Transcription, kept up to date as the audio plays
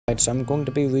Right, so I'm going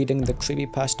to be reading the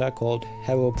creepypasta called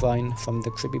Herobrine from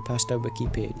the Creepypasta wiki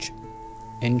page.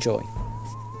 Enjoy.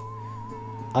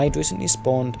 I'd recently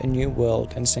spawned a new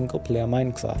world in single-player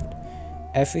Minecraft.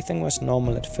 Everything was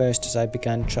normal at first as I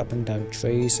began chopping down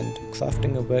trees and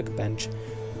crafting a workbench.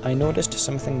 I noticed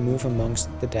something move amongst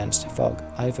the dense fog.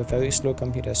 I have a very slow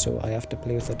computer, so I have to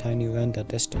play with a tiny render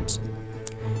distance.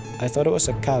 I thought it was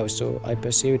a cow, so I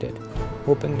pursued it,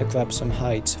 hoping to grab some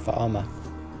hides for armor.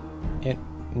 It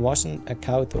wasn't a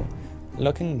cow though.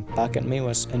 Looking back at me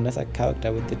was another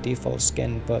character with the default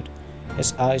skin, but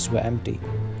his eyes were empty.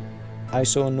 I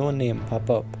saw no name pop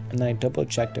up, and I double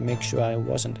checked to make sure I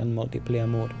wasn't in multiplayer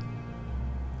mode.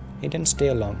 He didn't stay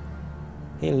long.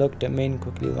 He looked at me and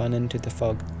quickly ran into the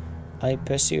fog. I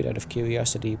pursued out of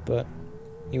curiosity, but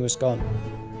he was gone.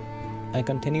 I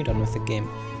continued on with the game,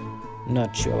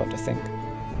 not sure what to think.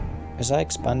 As I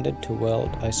expanded to world,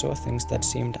 I saw things that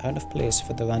seemed out of place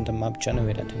for the random map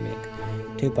generator to make.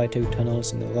 2x2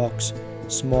 tunnels in the rocks,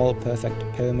 small perfect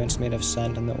pyramids made of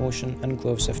sand in the ocean, and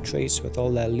groves of trees with all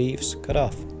their leaves cut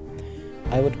off.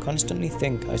 I would constantly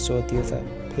think I saw the other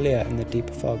player in the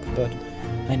deep fog, but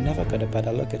I never got a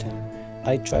better look at him.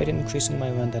 I tried increasing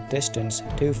my render distance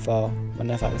too far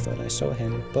whenever I thought I saw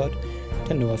him, but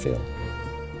to no avail.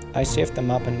 I saved the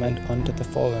map and went onto the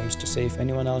forums to see if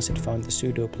anyone else had found the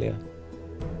pseudo player.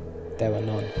 There were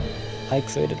none. I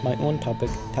created my own topic,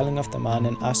 telling of the man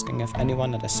and asking if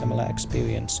anyone had a similar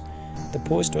experience. The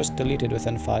post was deleted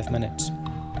within 5 minutes.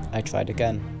 I tried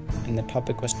again, and the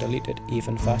topic was deleted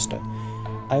even faster.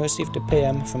 I received a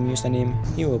PM from username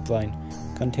Herobrine,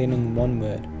 containing one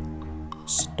word: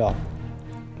 stop.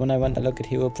 When I went to look at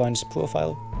Herobrine's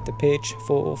profile, the page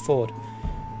photo forward.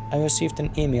 I received an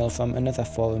email from another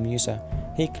forum user.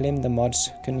 He claimed the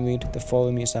mods can read the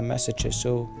forum user messages,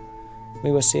 so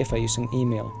we were safer using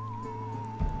email.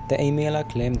 The emailer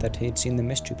claimed that he'd seen the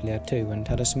mystery player too, and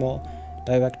had a small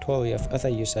directory of other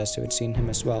users who had seen him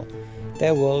as well.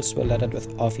 Their worlds were littered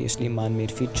with obviously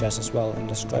man-made features as well, and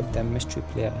described their mystery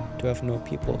player to have no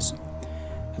pupils.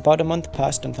 About a month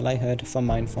passed until I heard from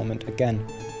my informant again.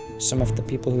 Some of the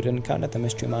people who'd encountered the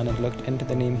mystery man had looked into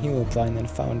the name Herobrine and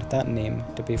found that name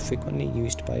to be frequently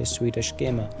used by a Swedish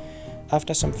gamer.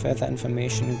 After some further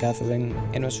information gathering,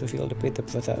 it was revealed to be the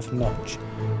brother of Notch,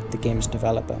 the game's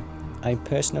developer. I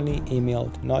personally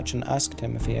emailed Notch and asked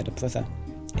him if he had a brother.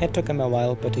 It took him a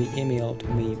while, but he emailed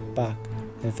me back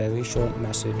a very short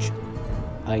message.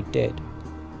 I did,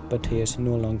 but he is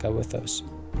no longer with us.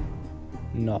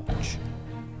 Notch.